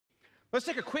Let's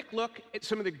take a quick look at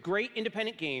some of the great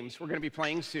independent games we're going to be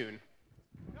playing soon.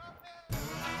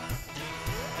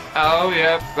 Oh,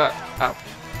 yeah, but... Oh.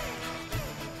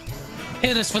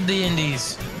 Hit us with the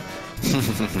indies.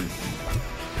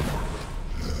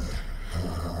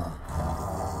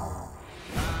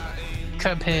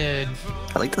 Cuphead.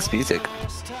 I like this music.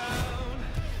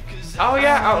 Oh,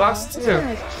 yeah, Outlast 2.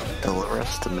 Deliver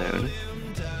Us the Moon.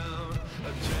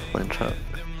 Windchuck.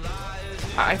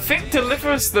 I think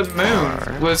Deliver Us the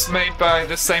Moon was made by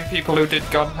the same people who did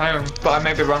Gone Home, but I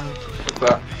may be wrong with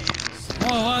that.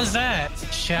 Oh, what was that?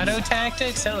 Shadow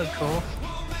Tactics? That looked cool.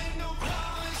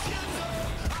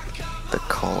 The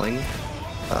Calling.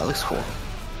 That looks cool.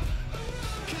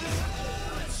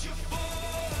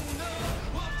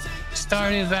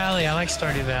 Stardew Valley. I like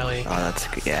Stardew Valley. Oh, that's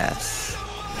good. Yes.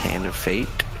 Hand of Fate.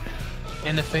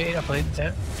 And the Fate. I played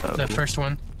that. Oh. The first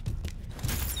one.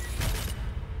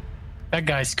 That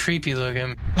guy's creepy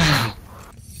looking.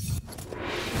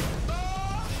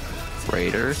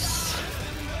 Raiders.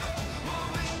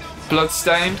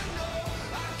 Bloodstained.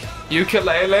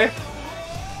 Ukulele.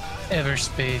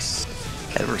 Everspace.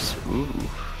 Ooh,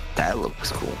 that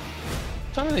looks cool.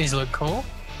 Some of these look cool.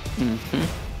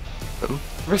 Mm-hmm. Oh.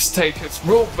 Risk takers,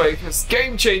 rule breakers,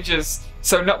 game changers.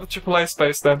 So not the AAA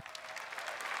space then.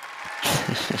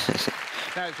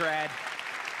 That was rad.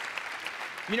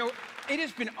 You know, it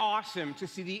has been awesome to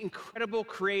see the incredible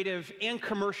creative and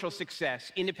commercial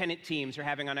success independent teams are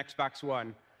having on Xbox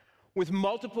One, with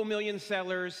multiple million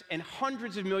sellers and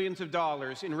hundreds of millions of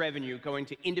dollars in revenue going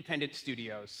to independent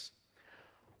studios.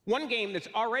 One game that's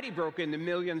already broken the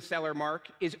million seller mark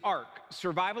is Ark: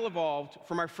 Survival Evolved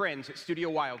from our friends at Studio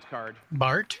Wildcard.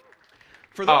 Bart?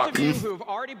 For those of you who have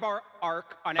already bought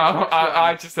Ark on Xbox One,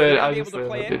 I just said, you'll be able to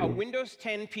play it on Windows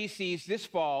 10 PCs this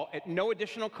fall at no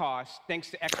additional cost, thanks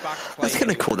to Xbox Play. That's kind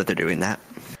of cool that they're doing that.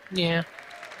 Yeah.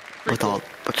 With all a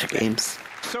bunch of games.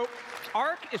 So,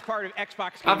 Ark is part of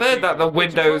Xbox. I've heard that the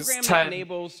Windows It's a program 10 that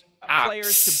enables players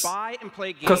apps, to buy and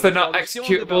play games because they're not while still in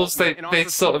executables, development and they offer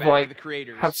sort of feedback to like the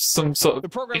creators. have some sort The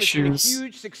of program has been a issues.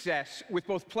 huge success with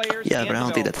both players Yeah, and but I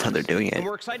don't think that's how they're doing it. And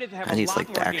we're excited to have I a think it's lot like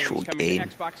more the actual games coming game. to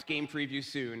Xbox Game Preview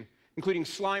soon, including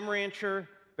Slime Rancher,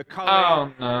 The Oh,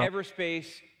 Color, no. Everspace,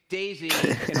 Daisy,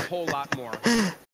 and a whole lot more.